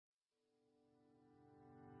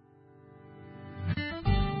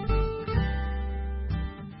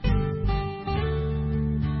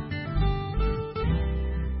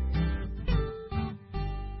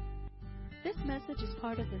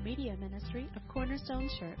part of the media ministry of Cornerstone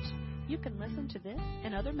Church. You can listen to this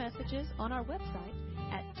and other messages on our website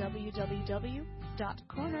at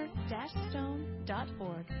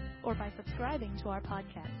www.corner-stone.org or by subscribing to our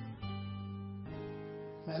podcast.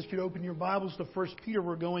 I ask you to open your Bibles to 1 Peter.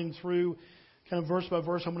 We're going through kind of verse by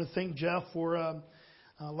verse. I'm going to thank Jeff for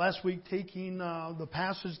last week taking the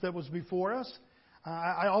passage that was before us.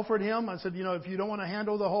 I offered him, I said, if you don't want to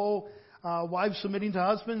handle the whole wives submitting to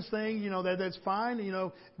husbands thing, that's fine.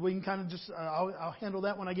 We can kind of just, I'll handle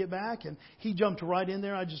that when I get back. And he jumped right in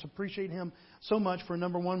there. I just appreciate him so much for,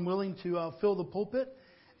 number one, willing to fill the pulpit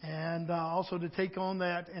and also to take on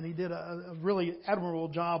that. And he did a really admirable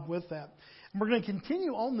job with that. And we're going to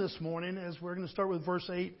continue on this morning as we're going to start with verse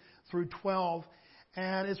 8 through 12.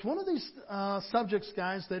 And it's one of these subjects,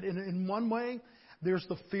 guys, that in one way, there's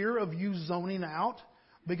the fear of you zoning out.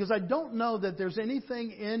 Because I don't know that there's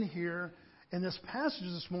anything in here in this passage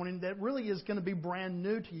this morning that really is going to be brand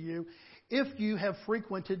new to you if you have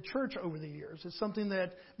frequented church over the years. It's something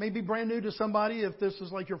that may be brand new to somebody if this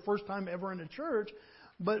is like your first time ever in a church.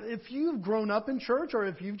 But if you've grown up in church or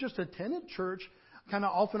if you've just attended church kind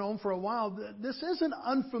of off and on for a while, this isn't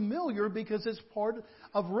unfamiliar because it's part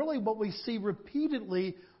of really what we see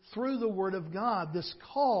repeatedly through the Word of God. This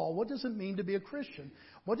call, what does it mean to be a Christian?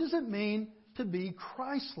 What does it mean to be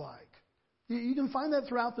Christ-like? You can find that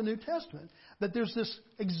throughout the New Testament, that there's this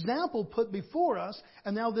example put before us,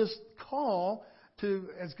 and now this call to,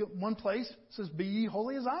 as one place says, be ye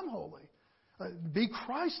holy as I'm holy. Be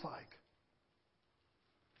Christ-like.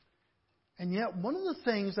 And yet, one of the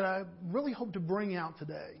things that I really hope to bring out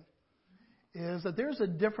today is that there's a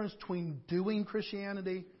difference between doing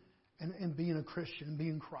Christianity and being a Christian,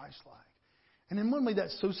 being Christ-like. And in one way,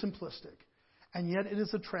 that's so simplistic. And yet it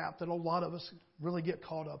is a trap that a lot of us really get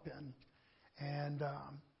caught up in and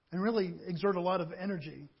really exert a lot of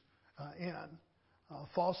energy in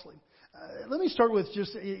falsely. Let me start with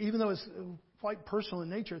just, even though it's quite personal in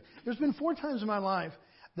nature, there's been 4 times in my life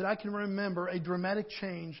that I can remember a dramatic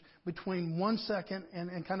change between 1 second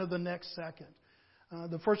and kind of the next second.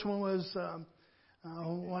 The first one was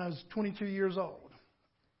when I was 22 years old.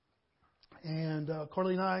 And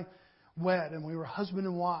Carly and I wed, and we were husband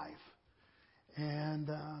and wife. And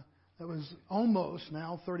that was almost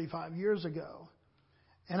now 35 years ago.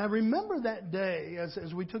 And I remember that day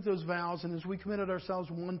as we took those vows and as we committed ourselves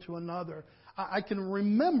one to another. I can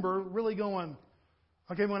remember really going,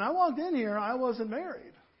 okay, when I walked in here, I wasn't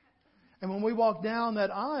married. And when we walked down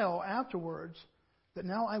that aisle afterwards, that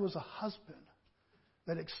now I was a husband.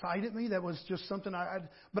 That excited me. That was just something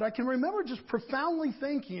but I can remember just profoundly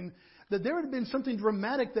thinking that there had been something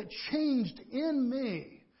dramatic that changed in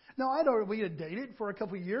me. Now, we had dated for a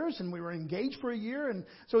couple of years, and we were engaged for a year, and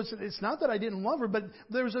so it's not that I didn't love her, but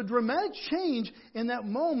there was a dramatic change in that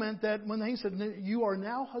moment that when he said, you are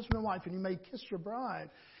now husband and wife, and you may kiss your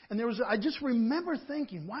bride. And I just remember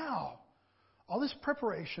thinking, wow, all this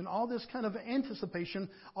preparation, all this kind of anticipation,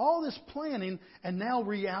 all this planning, and now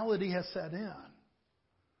reality has set in.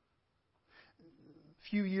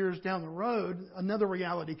 Few years down the road, another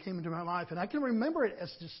reality came into my life. And I can remember it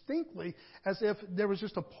as distinctly as if there was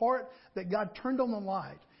just a part that God turned on the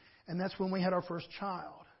light. And that's when we had our first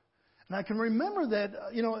child. And I can remember that,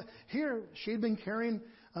 here she had been carrying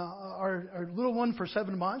our little one for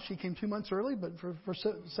 7 months. She came 2 months early, but for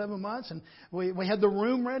 7 months. And we had the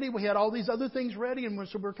room ready. We had all these other things ready. And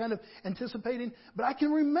so we're kind of anticipating. But I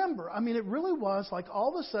can remember, it really was like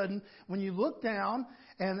all of a sudden when you look down,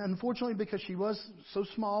 and unfortunately because she was so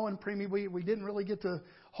small and preemie, we didn't really get to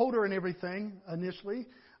hold her and everything initially.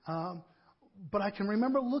 But I can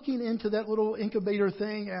remember looking into that little incubator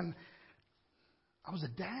thing, and I was a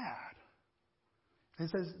dad. And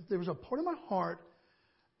it says there was a part of my heart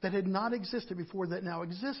that had not existed before that now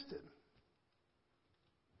existed.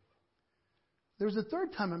 There was a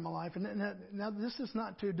third time in my life, and now this is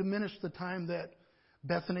not to diminish the time that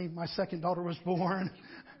Bethany, my second daughter, was born,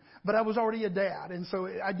 but I was already a dad, and so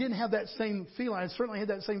I didn't have that same feeling. I certainly had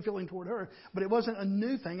that same feeling toward her, but it wasn't a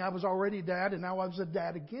new thing. I was already a dad, and now I was a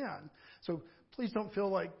dad again. So please don't feel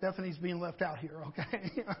like Bethany's being left out here,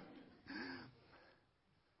 okay?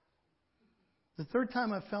 The third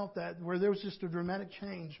time I felt that, where there was just a dramatic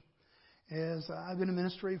change, is I've been in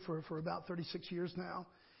ministry for about 36 years now.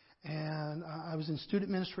 And I was in student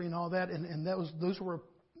ministry and all that. And those were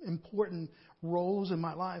important roles in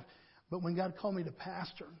my life. But when God called me to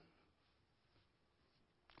pastor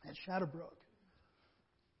at Shadowbrook,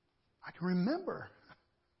 I can remember,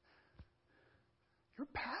 you're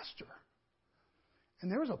a pastor.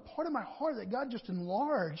 And there was a part of my heart that God just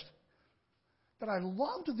enlarged, that I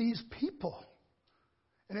loved these people.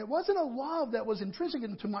 And it wasn't a love that was intrinsic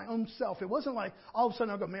into my own self. It wasn't like all of a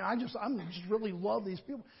sudden I go, man, I'm just really love these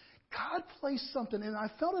people. God placed something, and I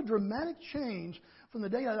felt a dramatic change from the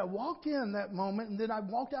day that I walked in that moment, and then I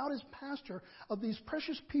walked out as pastor of these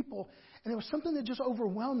precious people, and it was something that just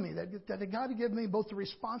overwhelmed me, that God had given me both the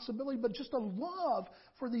responsibility, but just a love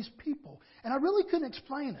for these people. And I really couldn't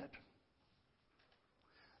explain it.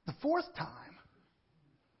 The fourth time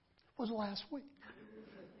was last week.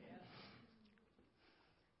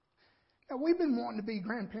 Now, we've been wanting to be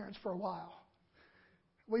grandparents for a while.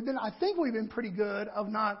 I think we've been pretty good of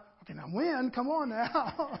not, okay, now when? Come on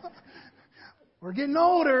now. We're getting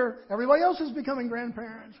older. Everybody else is becoming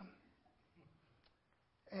grandparents.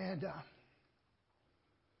 And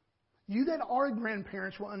you that are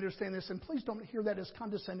grandparents will understand this, and please don't hear that as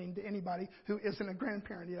condescending to anybody who isn't a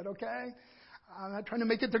grandparent yet, okay? I'm not trying to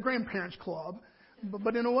make it the grandparents club,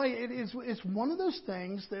 but in a way, it's one of those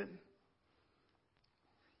things that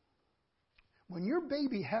when your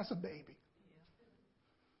baby has a baby,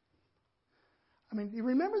 I mean, you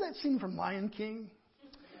remember that scene from Lion King?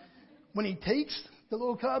 When he takes the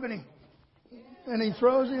little cub and he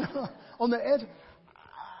throws it on the edge.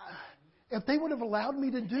 If they would have allowed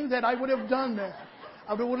me to do that, I would have done that.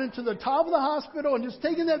 I would have went to the top of the hospital and just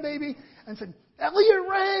taken that baby and said, Elliot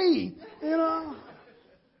Ray!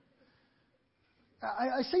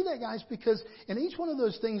 I say that, guys, because in each one of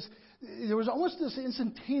those things, there was almost this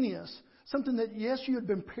instantaneous, something that, yes, you had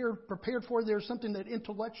been prepared for. There's something that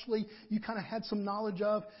intellectually you kind of had some knowledge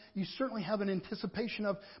of. You certainly have an anticipation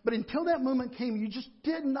of. But until that moment came, you just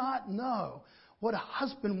did not know what a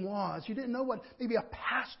husband was. You didn't know what maybe a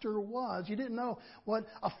pastor was. You didn't know what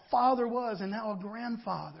a father was, and now a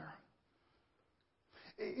grandfather.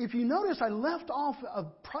 If you notice, I left off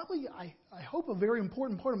probably, I hope, a very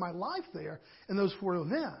important part of my life there in those 4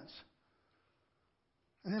 events.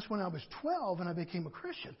 And that's when I was 12 and I became a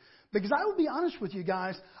Christian. Because I will be honest with you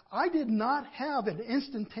guys, I did not have an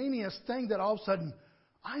instantaneous thing that all of a sudden,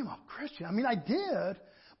 I'm a Christian. I mean, I did,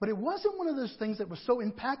 but it wasn't one of those things that was so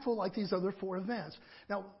impactful like these other 4 events.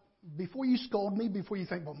 Now, before you scold me, before you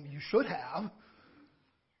think, well, you should have,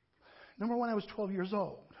 number one, I was 12 years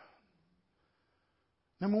old.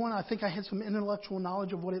 Number one, I think I had some intellectual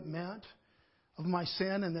knowledge of what it meant, of my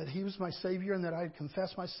sin, and that He was my Savior, and that I had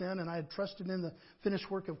confessed my sin, and I had trusted in the finished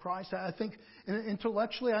work of Christ. I think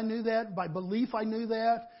intellectually I knew that. By belief I knew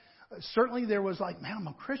that. Certainly there was like, man, I'm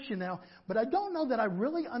a Christian now. But I don't know that I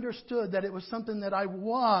really understood that it was something that I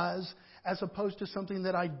was as opposed to something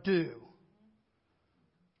that I do.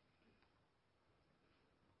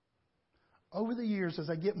 Over the years, as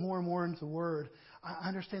I get more and more into the Word, I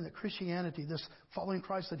understand that Christianity, this following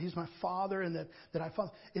Christ, that He's my Father and that I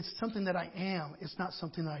follow, it's something that I am. It's not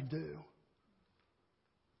something that I do.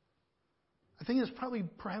 I think it's probably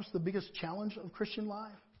perhaps the biggest challenge of Christian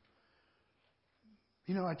life.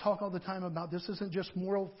 You know, I talk all the time about this isn't just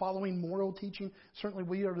following moral teaching. Certainly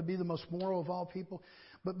we are to be the most moral of all people.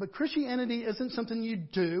 But Christianity isn't something you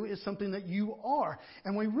do. It's something that you are.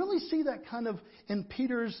 And we really see that kind of in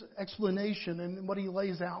Peter's explanation and what he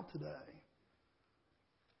lays out today.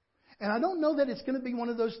 And I don't know that it's going to be one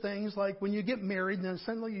of those things like when you get married and then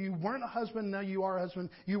suddenly you weren't a husband, now you are a husband.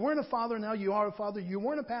 You weren't a father, now you are a father. You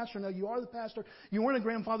weren't a pastor, now you are the pastor. You weren't a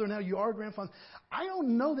grandfather, now you are a grandfather. I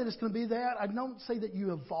don't know that it's going to be that. I don't say that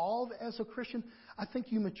you evolve as a Christian. I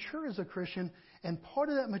think you mature as a Christian. And part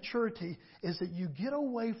of that maturity is that you get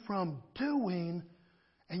away from doing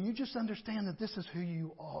and you just understand that this is who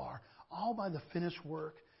you are, all by the finished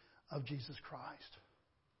work of Jesus Christ.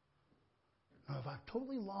 Now, if I've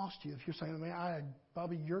totally lost you, if you're saying, man,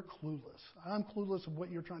 Bobby, you're clueless. I'm clueless of what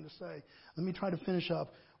you're trying to say. Let me try to finish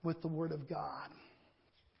up with the Word of God.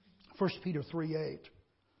 1 Peter 3:8.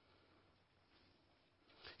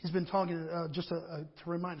 He's been talking, to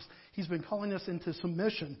remind us, he's been calling us into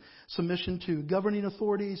submission. Submission to governing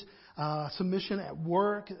authorities, submission at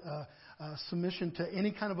work, submission to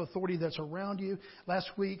any kind of authority that's around you.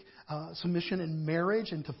 Last week, submission in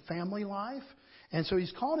marriage and to family life. And so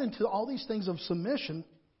he's called into all these things of submission.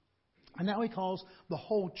 And now he calls the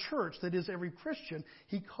whole church, that is every Christian,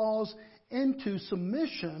 he calls into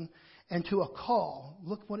submission and to a call.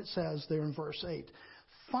 Look what it says there in verse 8.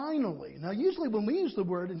 Finally. Now, usually when we use the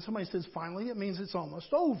word and somebody says finally, it means it's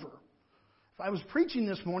almost over. If I was preaching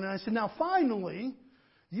this morning and I said, now finally,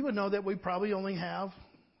 you would know that we probably only have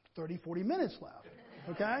 30, 40 minutes left.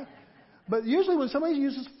 Okay? But usually when somebody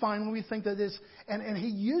uses finally, we think that it's, and he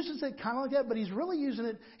uses it kind of like that, but he's really using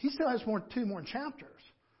it, he still has two more chapters.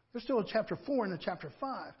 There's still a chapter 4 and a chapter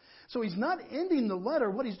 5. So he's not ending the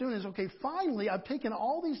letter. What he's doing is, okay, finally, I've taken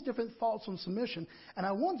all these different thoughts on submission, and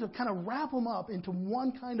I want to kind of wrap them up into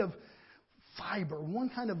one kind of fiber, one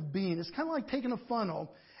kind of being. It's kind of like taking a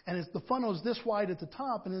funnel, and the funnel is this wide at the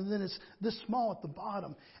top, and then it's this small at the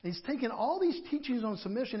bottom. And he's taken all these teachings on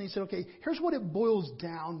submission, and he said, okay, here's what it boils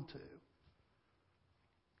down to.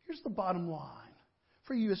 Here's the bottom line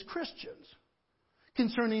for you as Christians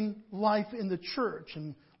concerning life in the church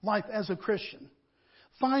and life as a Christian.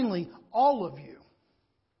 Finally, all of you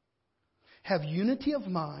have unity of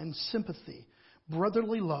mind, sympathy,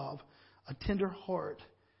 brotherly love, a tender heart,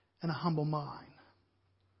 and a humble mind.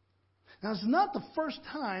 Now, it's not the first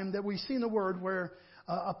time that we've seen a word where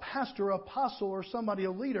a pastor, apostle, or somebody,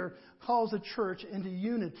 a leader, calls a church into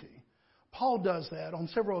unity. Paul does that on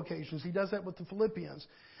several occasions. He does that with the Philippians.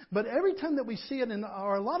 But every time that we see it,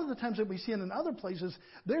 or a lot of the times that we see it in other places,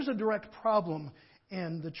 there's a direct problem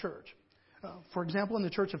in the church. For example, in the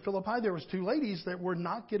church of Philippi, there was two ladies that were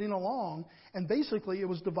not getting along, and basically it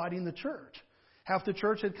was dividing the church. Half the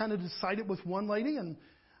church had kind of decided with one lady, and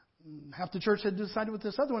half the church had decided with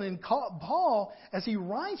this other one. And Paul, as he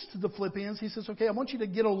writes to the Philippians, he says, okay, I want you to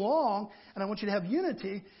get along, and I want you to have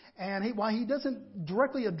unity. And while he doesn't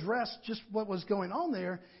directly address just what was going on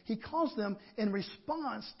there, he calls them in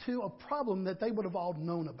response to a problem that they would have all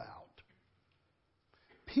known about.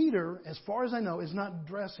 Peter, as far as I know, is not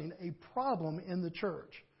addressing a problem in the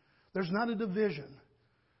church. There's not a division.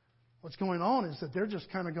 What's going on is that they're just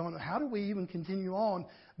kind of going, how do we even continue on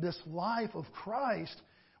this life of Christ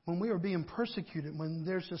when we are being persecuted, when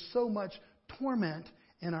there's just so much torment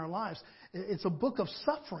in our lives? It's a book of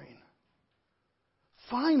suffering.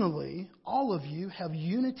 Finally, all of you have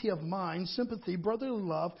unity of mind, sympathy, brotherly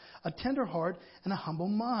love, a tender heart, and a humble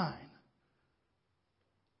mind.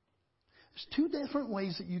 There's two different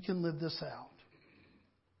ways that you can live this out.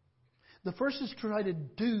 The first is to try to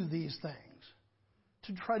do these things,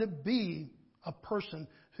 to try to be a person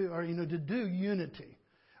who, or to do unity.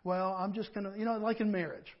 Well, I'm just going to, like in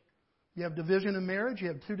marriage. You have division in marriage. You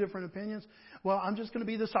have two different opinions. Well, I'm just going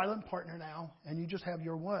to be the silent partner now, and you just have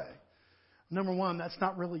your way. Number one, that's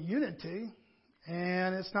not really unity,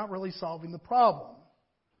 and it's not really solving the problem.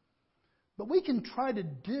 But we can try to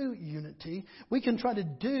do unity. We can try to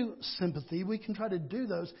do sympathy. We can try to do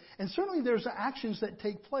those. And certainly there's actions that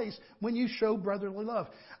take place when you show brotherly love.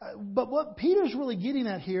 But what Peter's really getting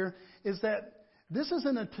at here is that this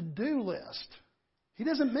isn't a to-do list. He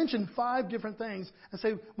doesn't mention 5 different things and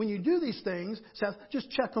say, when you do these things, Seth, just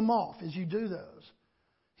check them off as you do those.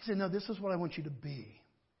 He said, no, this is what I want you to be.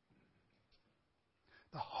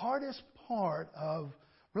 The hardest part of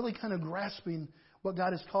really kind of grasping what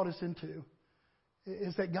God has called us into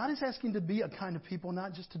is that God is asking to be a kind of people,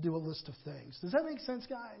 not just to do a list of things. Does that make sense,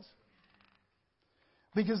 guys?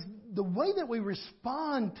 Because the way that we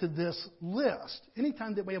respond to this list,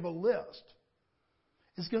 anytime that we have a list,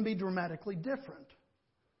 is going to be dramatically different.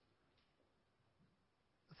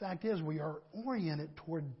 The fact is, we are oriented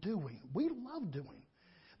toward doing. We love doing.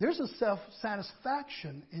 There's a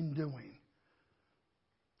self-satisfaction in doing.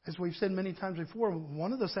 As we've said many times before,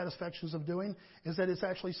 one of the satisfactions of doing is that it's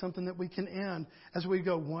actually something that we can end as we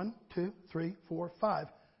go 1, 2, 3, 4, 5,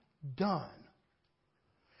 done.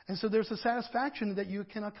 And so there's a satisfaction that you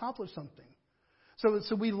can accomplish something.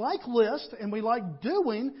 So we like list and we like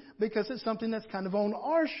doing because it's something that's kind of on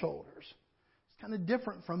our shoulders. It's kind of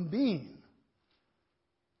different from being.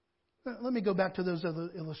 Let me go back to those other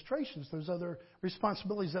illustrations, those other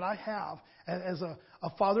responsibilities that I have as a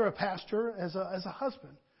father, a pastor, as a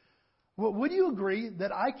husband. Well, would you agree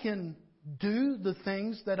that I can do the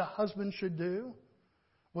things that a husband should do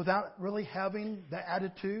without really having the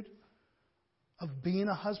attitude of being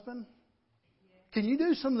a husband? Can you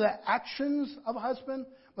do some of the actions of a husband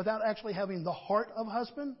without actually having the heart of a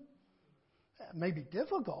husband? It may be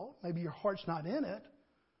difficult. Maybe your heart's not in it.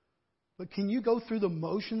 But can you go through the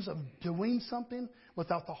motions of doing something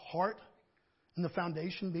without the heart and the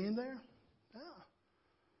foundation being there? Yeah.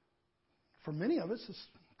 For many of us, it's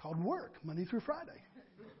called work, Monday through Friday.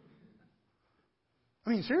 I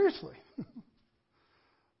mean, seriously.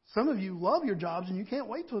 Some of you love your jobs and you can't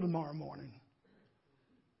wait till tomorrow morning.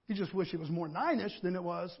 You just wish it was more 9-ish than it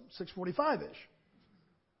was 6:45-ish.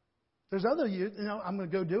 There's other you, I'm going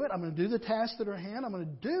to go do it. I'm going to do the tasks that are at hand. I'm going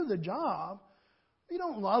to do the job. You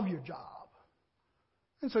don't love your job.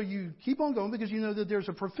 And so you keep on going because you know that there's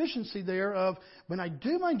a proficiency there of when I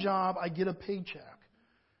do my job, I get a paycheck.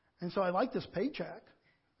 And so I like this paycheck.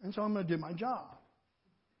 And so I'm going to do my job.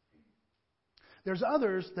 There's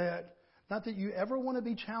others that, not that you ever want to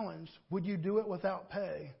be challenged, would you do it without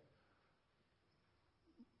pay?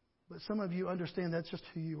 But some of you understand that's just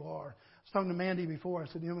who you are. I was talking to Mandy before. I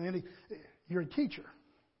said, Mandy, you're a teacher.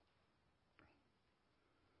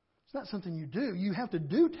 It's not something you do. You have to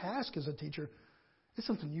do tasks as a teacher. It's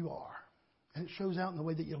something you are. And it shows out in the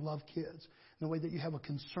way that you love kids, in the way that you have a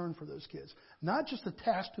concern for those kids. Not just a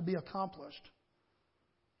task to be accomplished,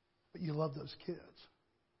 but you love those kids.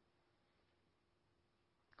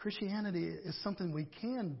 Christianity is something we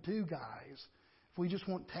can do, guys, if we just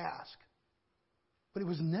want task. But it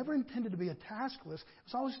was never intended to be a task list. It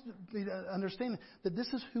was always to be to understand that this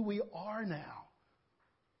is who we are now.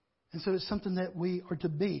 And so it's something that we are to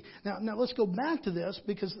be. Now let's go back to this,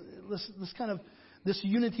 because let's kind of, this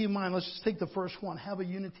unity of mind, let's just take the first one, have a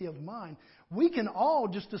unity of mind. We can all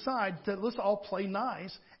just decide that let's all play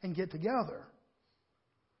nice and get together.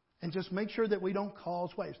 And just make sure that we don't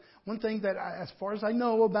cause waves. One thing that, as far as I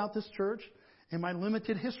know about this church, in my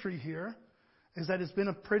limited history here, is that it's been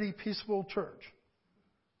a pretty peaceful church.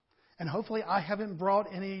 And hopefully I haven't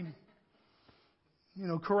brought any,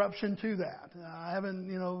 corruption to that. I haven't,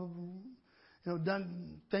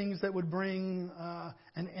 done things that would bring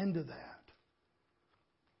an end to that.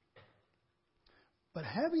 But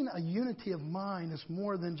having a unity of mind is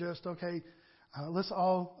more than just, let's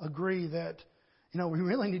all agree that, we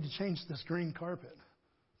really need to change this green carpet.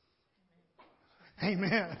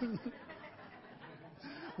 Amen.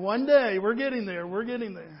 One day, we're getting there.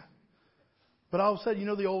 But all of a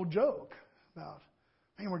sudden, the old joke about,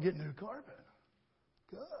 we're getting new carpet.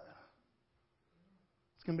 Good.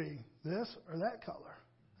 It's going to be this or that color.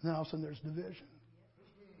 And then all of a sudden, there's division.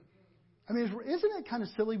 Isn't it kind of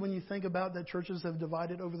silly when you think about that churches have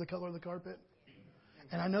divided over the color of the carpet?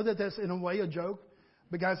 And I know that that's, in a way, a joke.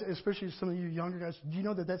 But guys, especially some of you younger guys, do you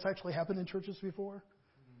know that that's actually happened in churches before?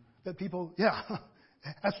 That people,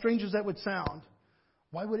 as strange as that would sound,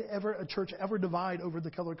 why would a church ever divide over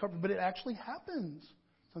the color of carpet? But it actually happens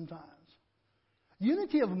sometimes.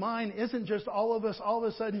 Unity of mind isn't just all of us all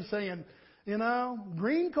of a sudden saying,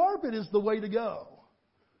 green carpet is the way to go.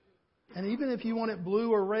 And even if you want it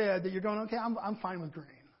blue or red, that you're going, I'm fine with green.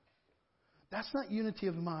 That's not unity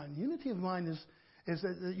of mind. Unity of mind is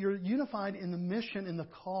that you're unified in the mission and the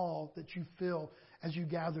call that you feel as you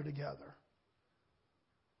gather together.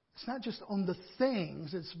 It's not just on the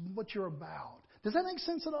things, it's what you're about. Does that make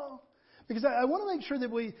sense at all? Because I want to make sure that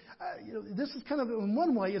we, this is kind of, in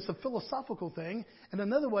one way, it's a philosophical thing, and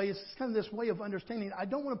another way, it's kind of this way of understanding. I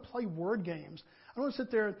don't want to play word games. I don't want to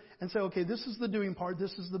sit there and say, this is the doing part,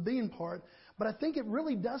 this is the being part, but I think it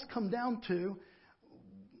really does come down to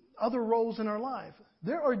other roles in our life.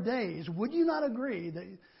 There are days, would you not agree,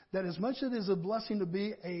 that as much as it is a blessing to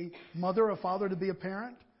be a mother, a father, to be a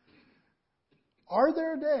parent, are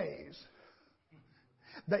there days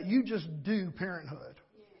that you just do parenthood?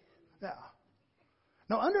 Yeah.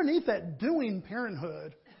 Now, underneath that doing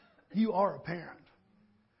parenthood, you are a parent.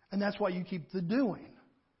 And that's why you keep the doing.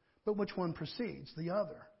 But which one precedes the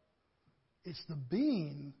other? It's the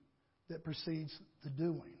being that precedes the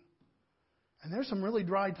doing. And there's some really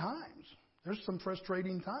dry times. There's some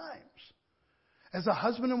frustrating times. As a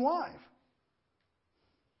husband and wife,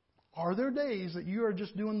 are there days that you are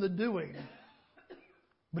just doing the doing,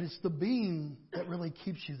 but it's the being that really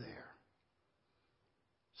keeps you there?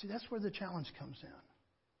 See, that's where the challenge comes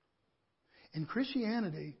in. In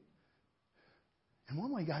Christianity, in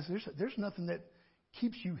one way, guys, there's nothing that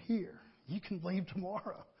keeps you here. You can leave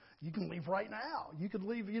tomorrow. You can leave right now. You could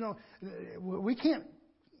leave, we can't,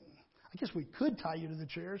 I guess we could tie you to the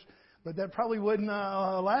chairs, but that probably wouldn't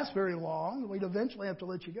last very long. We'd eventually have to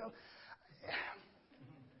let you go.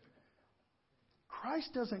 Christ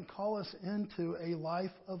doesn't call us into a life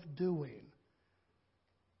of doing.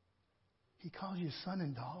 He calls you son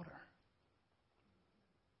and daughter.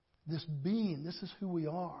 This being, this is who we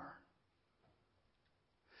are.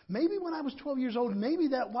 Maybe when I was 12 years old, maybe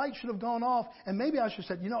that light should have gone off, and maybe I should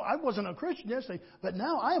have said, I wasn't a Christian yesterday, but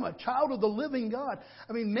now I am a child of the living God.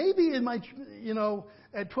 Maybe in my,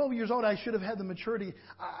 at 12 years old, I should have had the maturity.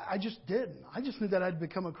 I just didn't. I just knew that I'd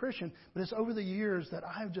become a Christian. But it's over the years that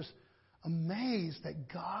I'm just amazed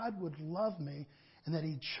that God would love me, and that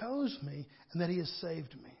He chose me, and that He has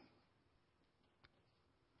saved me.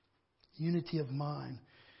 Unity of mind.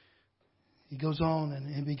 He goes on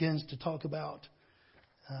and he begins to talk about,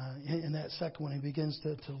 in that second one, he begins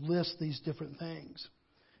to list these different things.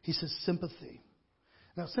 He says sympathy.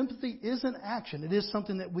 Now, sympathy is an action. It is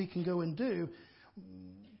something that we can go and do.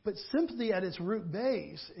 But sympathy at its root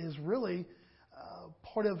base is really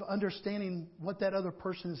part of understanding what that other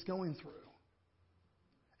person is going through.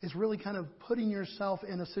 It's really kind of putting yourself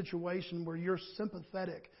in a situation where you're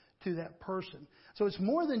sympathetic to that person. So it's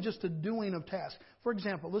more than just a doing of tasks. For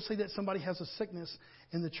example, let's say that somebody has a sickness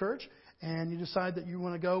in the church and you decide that you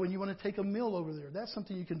want to go and you want to take a meal over there. That's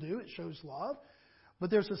something you can do. It shows love.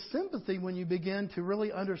 But there's a sympathy when you begin to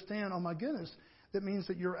really understand, oh my goodness, that means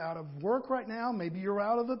that you're out of work right now. Maybe you're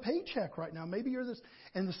out of a paycheck right now. Maybe you're this.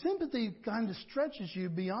 And the sympathy kind of stretches you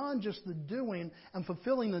beyond just the doing and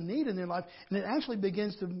fulfilling the need in their life. And it actually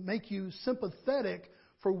begins to make you sympathetic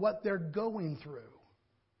for what they're going through.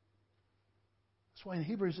 That's why in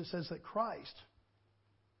Hebrews it says that Christ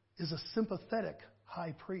is a sympathetic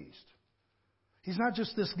high priest. He's not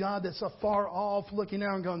just this God that's afar off looking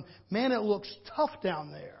down and going, man, it looks tough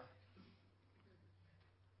down there.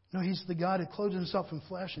 No, He's the God who clothed Himself in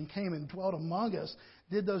flesh and came and dwelt among us,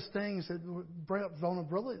 did those things that brought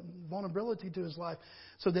vulnerability to His life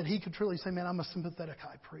so that He could truly say, man, I'm a sympathetic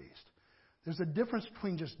high priest. There's a difference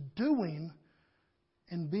between just doing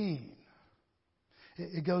and being.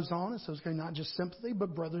 It goes on, it says, okay, not just sympathy,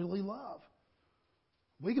 but brotherly love.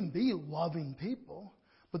 We can be loving people,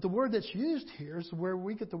 but the word that's used here is where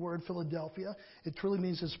we get the word Philadelphia. It truly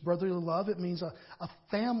means this brotherly love. It means a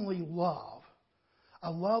family love. A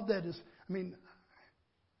love that is,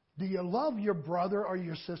 do you love your brother or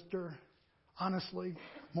your sister, honestly,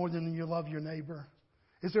 more than you love your neighbor?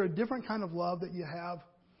 Is there a different kind of love that you have?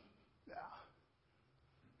 Yeah.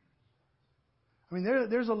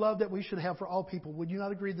 There's a love that we should have for all people. Would you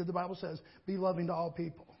not agree that the Bible says, be loving to all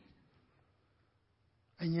people?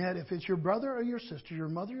 And yet, if it's your brother or your sister, your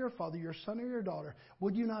mother or your father, your son or your daughter,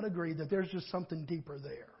 would you not agree that there's just something deeper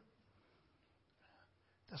there?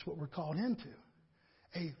 That's what we're called into.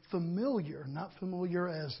 A familiar, not familiar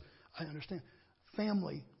as I understand,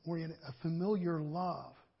 family-oriented, a familiar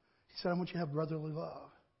love. He said, I want you to have brotherly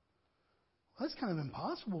love. Well, that's kind of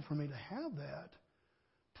impossible for me to have that,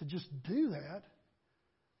 to just do that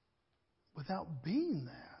without being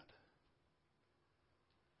that.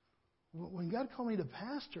 When God called me to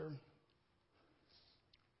pastor,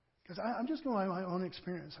 because I'm just going by my own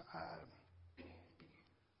experience.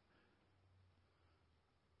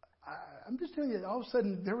 I'm just telling you, all of a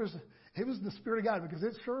sudden, it was the Spirit of God, because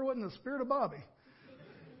it sure wasn't the Spirit of Bobby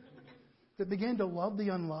that began to love the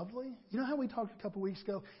unlovely. You know how we talked a couple weeks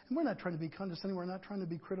ago? And we're not trying to be condescending. We're not trying to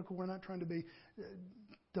be critical. We're not trying to be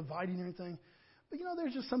dividing or anything. But,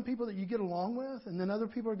 there's just some people that you get along with, and then other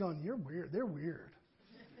people are going, you're weird. They're weird.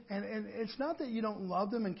 And it's not that you don't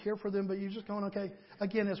love them and care for them, but you're just going, okay,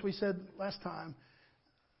 again, as we said last time,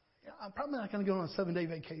 I'm probably not going to go on a 7-day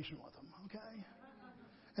vacation with them, okay?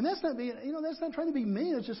 And that's not being, that's not trying to be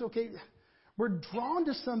mean. It's just, okay, we're drawn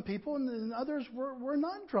to some people and then others we're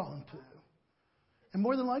not drawn to. And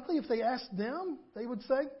more than likely, if they asked them, they would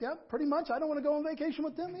say, yeah, pretty much, I don't want to go on vacation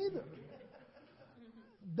with them either.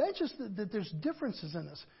 That's just that there's differences in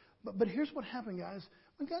us. But here's what happened, guys.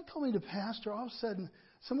 When God called me to pastor, all of a sudden,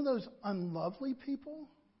 some of those unlovely people,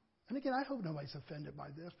 and again, I hope nobody's offended by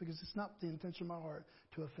this, because it's not the intention of my heart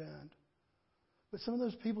to offend. But some of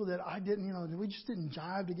those people that I didn't, we just didn't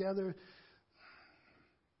jive together.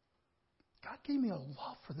 God gave me a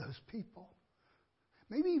love for those people.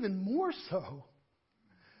 Maybe even more so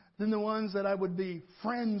than the ones that I would be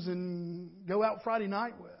friends and go out Friday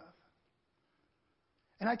night with.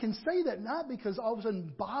 And I can say that not because all of a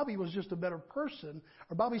sudden Bobby was just a better person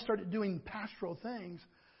or Bobby started doing pastoral things.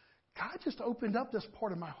 God just opened up this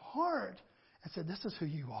part of my heart and said, this is who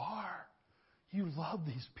you are. You love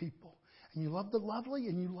these people. And you love the lovely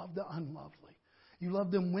and you love the unlovely. You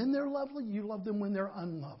love them when they're lovely. You love them when they're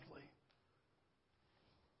unlovely.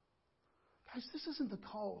 Guys, this isn't the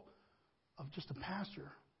call of just a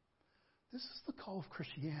pastor. This is the call of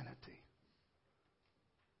Christianity.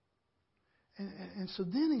 And so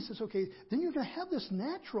then he says, okay, then you're going to have this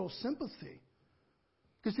natural sympathy.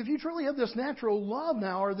 Because if you truly have this natural love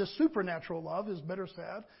now, or this supernatural love is better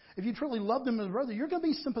said, if you truly love them as a brother, you're going to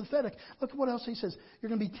be sympathetic. Look at what else he says. You're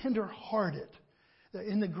going to be tender-hearted.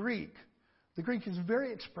 In the Greek is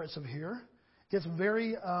very expressive here. It's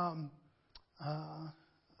very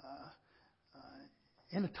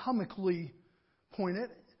anatomically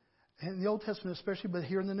pointed, in the Old Testament especially, but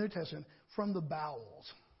here in the New Testament, from the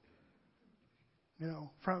bowels.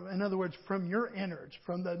 In other words, from your innards,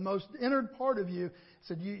 from the most inner part of you,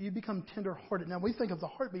 said you become tender-hearted. Now, we think of the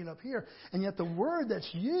heart being up here, and yet the word that's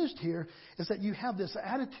used here is that you have this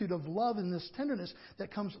attitude of love and this tenderness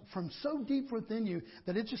that comes from so deep within you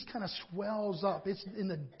that it just kind of swells up. It's in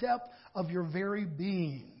the depth of your very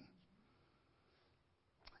being.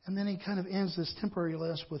 And then he kind of ends this temporary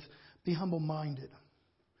list with, be humble-minded.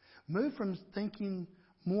 Move from thinking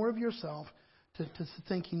more of yourself to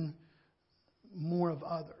thinking more of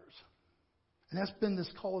others. And that's been this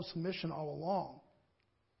call of submission all along.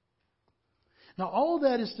 Now, all of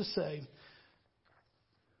that is to say,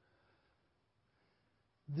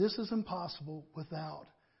 this is impossible without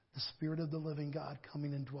the Spirit of the living God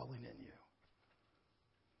coming and dwelling in you.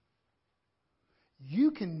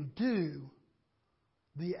 You can do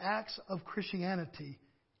the acts of Christianity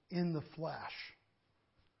in the flesh,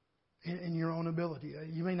 in your own ability.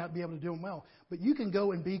 You may not be able to do them well, but you can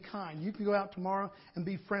go and be kind. You can go out tomorrow and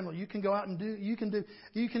be friendly. You can go out and you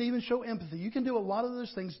can even show empathy. You can do a lot of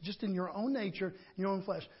those things just in your own nature, in your own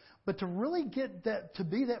flesh. But to really get that, to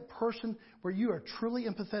be that person where you are truly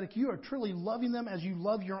empathetic, you are truly loving them as you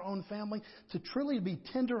love your own family, to truly be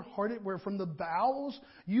tender-hearted, where from the bowels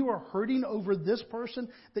you are hurting over this person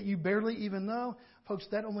that you barely even know, folks,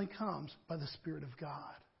 that only comes by the Spirit of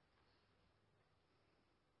God.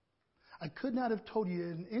 I could not have told you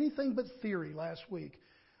in anything but theory last week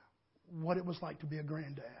what it was like to be a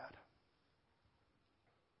granddad.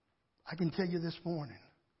 I can tell you this morning,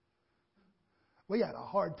 we had a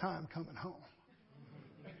hard time coming home.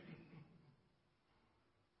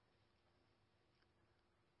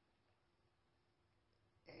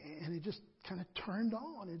 And it just kind of turned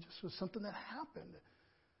on. It just was something that happened.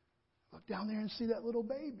 Look down there and see that little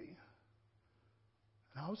baby.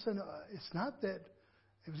 And all of a sudden, it's not that,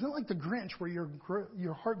 it was not like the Grinch where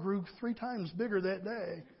your heart grew 3 times bigger that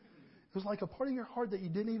day. It was like a part of your heart that you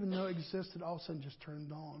didn't even know existed all of a sudden just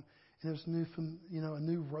turned on. And there's a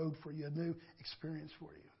new road for you, a new experience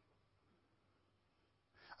for you.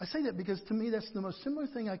 I say that because to me that's the most similar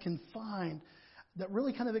thing I can find that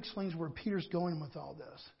really kind of explains where Peter's going with all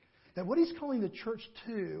this. That what he's calling the church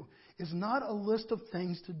to is not a list of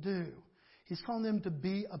things to do. He's calling them to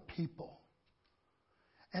be a people.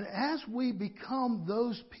 And as we become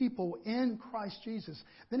those people in Christ Jesus,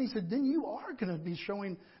 then he said, then you are going to be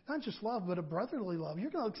showing not just love, but a brotherly love.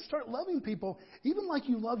 You're going to start loving people even like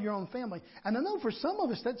you love your own family. And I know for some of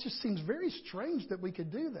us that just seems very strange that we could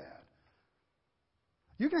do that.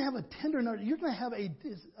 You're going to have a tender note. You're going to have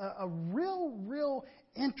a real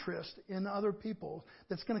interest in other people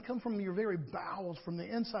that's going to come from your very bowels, from the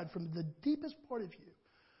inside, from the deepest part of you.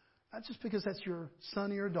 Not just because that's your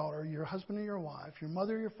son or your daughter, your husband or your wife, your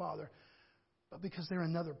mother or your father, but because they're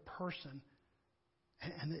another person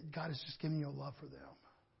and that God has just given you a love for them.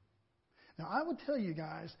 Now, I would tell you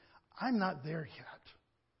guys, I'm not there yet.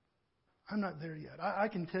 I'm not there yet. I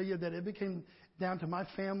can tell you that it became down to my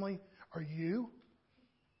family or you.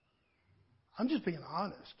 I'm just being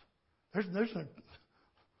honest. There's no...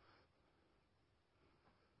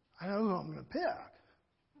 I know who I'm going to pick.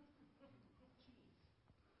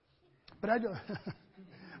 But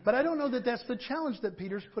I don't know that that's the challenge that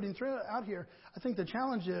Peter's putting out here. I think the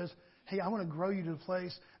challenge is, hey, I want to grow you to a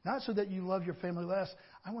place, not so that you love your family less.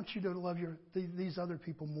 I want you to love these other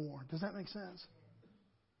people more. Does that make sense?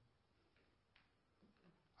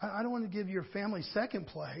 I don't want to give your family second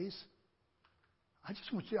place. I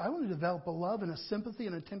want to develop a love and a sympathy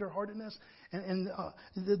and a tenderheartedness and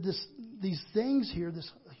these things here, this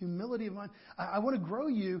humility of mine. I want to grow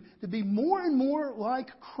you to be more and more like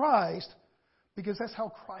Christ, because that's how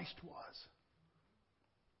Christ was.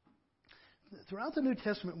 Throughout the New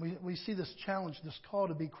Testament, we see this challenge, this call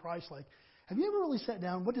to be Christ-like. Have you ever really sat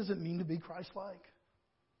down? What does it mean to be Christ-like?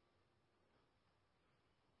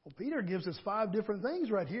 Well, Peter gives us 5 different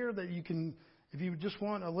things right here that you can, if you just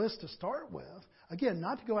want a list to start with. Again,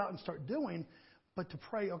 not to go out and start doing, but to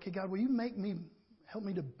pray, okay, God, will you help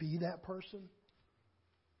me to be that person?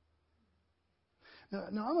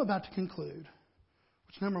 Now I'm about to conclude,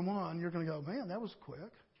 which number 1, you're going to go, man, that was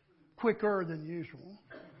quick. Quicker than usual.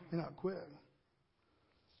 You're not quick.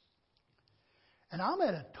 And I'm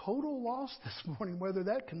at a total loss this morning whether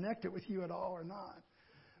that connected with you at all or not.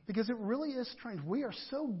 Because it really is strange. We are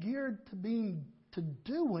so geared to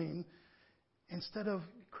doing instead of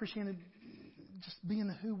Christianity just being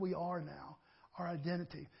who we are now, our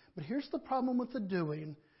identity. But here's the problem with the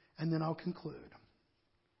doing, and then I'll conclude.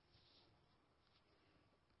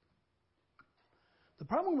 The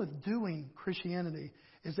problem with doing Christianity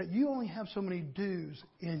is that you only have so many do's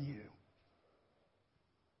in you.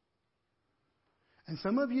 And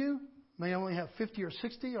some of you may only have 50 or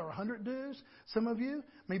 60 or 100 do's. Some of you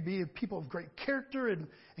may be people of great character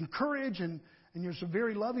and courage, and you're so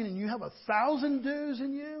very loving, and you have 1,000 do's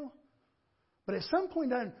in you. But at some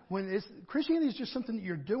point in time, when Christianity is just something that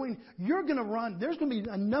you're doing, you're going to run. There's going to be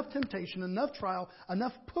enough temptation, enough trial,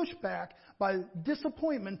 enough pushback by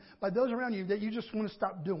disappointment by those around you that you just want to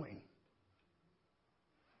stop doing.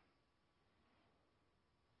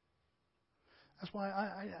 That's why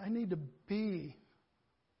I need to be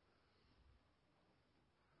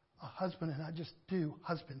a husband, and I just do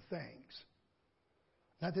husband things.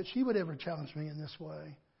 Not that she would ever challenge me in this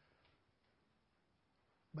way.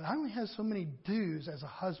 But I only have so many do's as a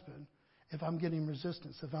husband if I'm getting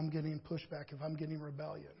resistance, if I'm getting pushback, if I'm getting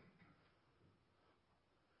rebellion.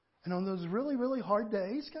 And on those really, really hard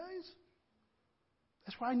days, guys,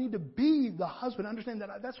 That's why I need to be the husband. Understand that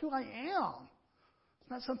that's who I am. It's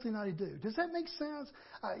not something that I do. Does that make sense?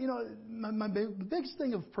 My biggest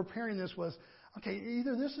thing of preparing this was, okay,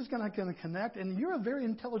 either this is going to connect, and you're a very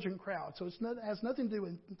intelligent crowd, so it has nothing to do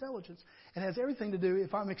with intelligence. It has everything to do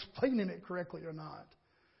if I'm explaining it correctly or not.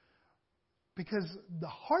 Because the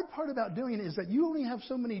hard part about doing it is that you only have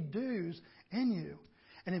so many do's in you.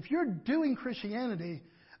 And if you're doing Christianity,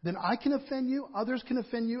 then I can offend you, others can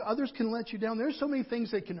offend you, others can let you down. There's so many things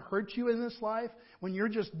that can hurt you in this life when you're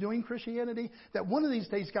just doing Christianity that one of these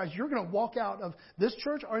days, guys, you're going to walk out of this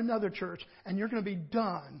church or another church and you're going to be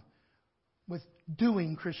done with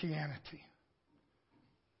doing Christianity.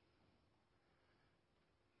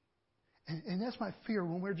 And that's my fear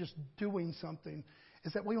when we're just doing something,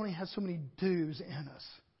 is that we only have so many do's in us.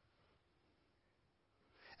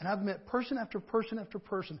 And I've met person after person after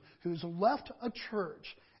person who's left a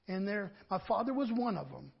church, and my father was one of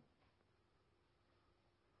them.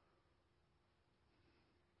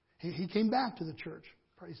 He came back to the church,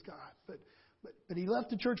 praise God. But he left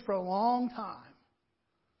the church for a long time.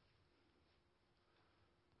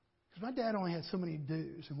 Because my dad only had so many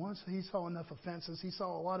do's. And once he saw enough offenses, he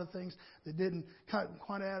saw a lot of things that didn't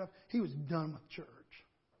quite add up, he was done with church.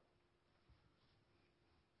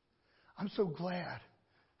 I'm so glad,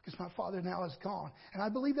 because my father now is gone. And I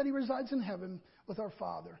believe that he resides in heaven with our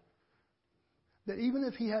Father. That even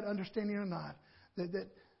if he had understanding or not, that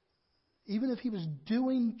even if he was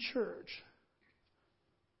doing church,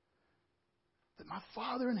 that my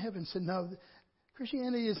Father in heaven said, no,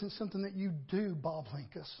 Christianity isn't something that you do, Bob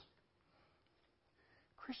Linkus.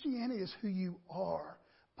 Christianity is who you are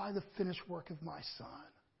by the finished work of my Son.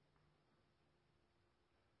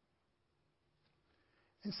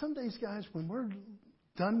 And some days, guys, when we're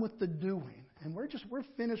done with the doing, and we're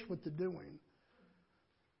finished with the doing,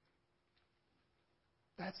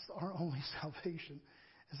 that's our only salvation.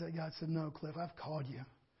 Is that God said, no, Cliff, I've called you.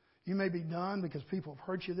 You may be done because people have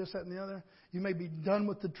hurt you, this, that, and the other. You may be done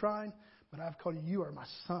with the trying, but I've called you. You are my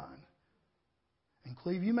son. And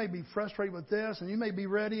Cleve, you may be frustrated with this, and you may be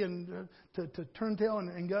ready and to turn tail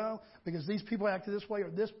and go because these people acted this way,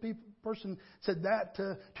 or this person said that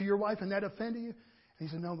to your wife, and that offended you. And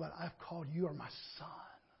he said, no, but I've called you. You are my son.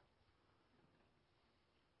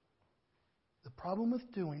 The problem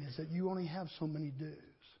with doing is that you only have so many do's.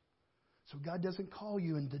 So God doesn't call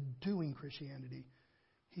you into doing Christianity.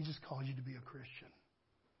 He just calls you to be a Christian.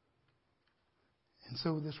 And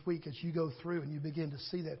so this week, as you go through and you begin to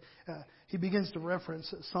see that, he begins to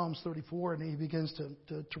reference Psalms 34, and he begins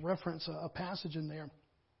to reference a passage in there.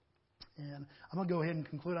 And I'm going to go ahead and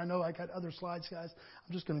conclude. I know I got other slides, guys.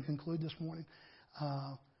 I'm just going to conclude this morning.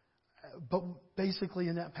 But basically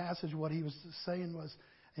in that passage, what he was saying was,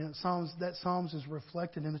 Psalms is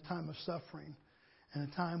reflected in a time of suffering, and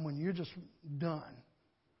a time when you're just done.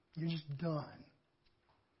 You're just done.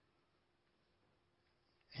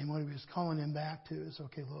 And what he was calling him back to is,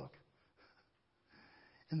 okay, look,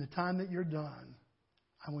 in the time that you're done,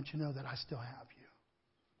 I want you to know that I still have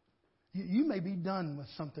you. You may be done with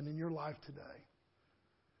something in your life today.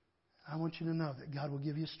 I want you to know that God will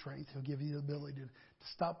give you strength. He'll give you the ability to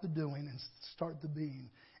stop the doing and start the being.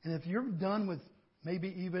 And if you're done with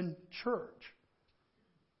maybe even church,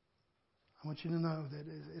 I want you to know that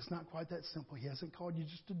it's not quite that simple. He hasn't called you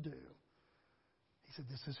just to do. He said,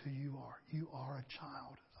 this is who you are. You are a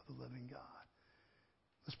child of the living God.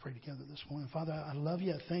 Let's pray together this morning. Father, I love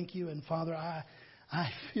you. I thank you. And Father, I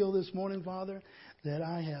feel this morning, Father, that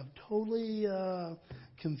I have totally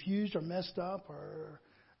confused or messed up or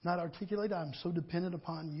not articulated. I'm so dependent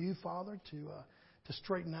upon you, Father, to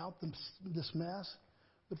straighten out this mess.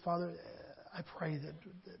 But Father, I pray that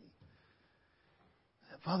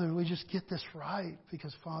Father, we just get this right,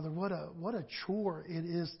 because Father, what a chore it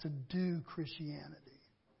is to do Christianity.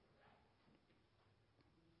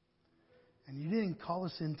 And you didn't call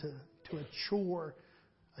us into a chore,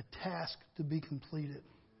 a task to be completed.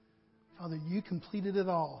 Father, you completed it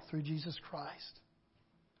all through Jesus Christ.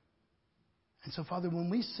 And so, Father,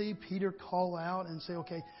 when we see Peter call out and say,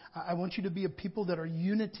 okay, I want you to be a people that are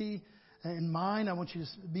unity in mind. I want you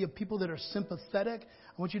to be a people that are sympathetic.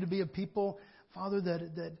 I want you to be a people, Father,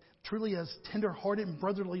 that truly has tender-hearted and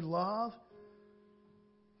brotherly love.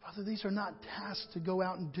 Father, these are not tasks to go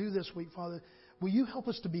out and do this week, Father. Will you help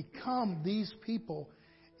us to become these people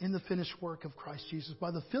in the finished work of Christ Jesus?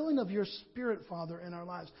 By the filling of your Spirit, Father, in our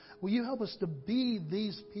lives, will you help us to be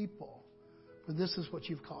these people? For this is what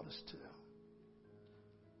you've called us to.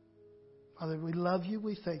 Father, we love you.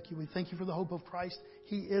 We thank you. We thank you for the hope of Christ.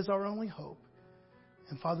 He is our only hope.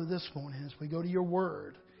 And Father, this morning, as we go to your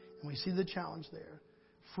word and we see the challenge there,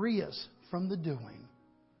 free us from the doing.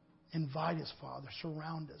 Invite us, Father.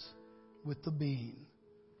 Surround us with the being.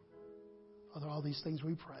 Father, all these things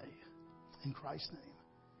we pray. In Christ's name,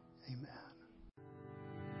 amen.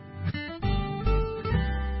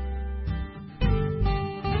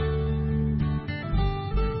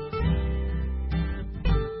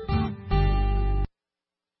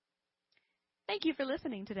 Thank you for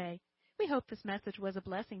listening today. We hope this message was a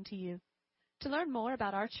blessing to you. To learn more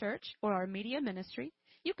about our church or our media ministry,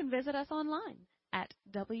 you can visit us online at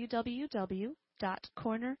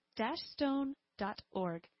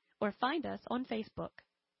www.corner-stone.org or find us on Facebook.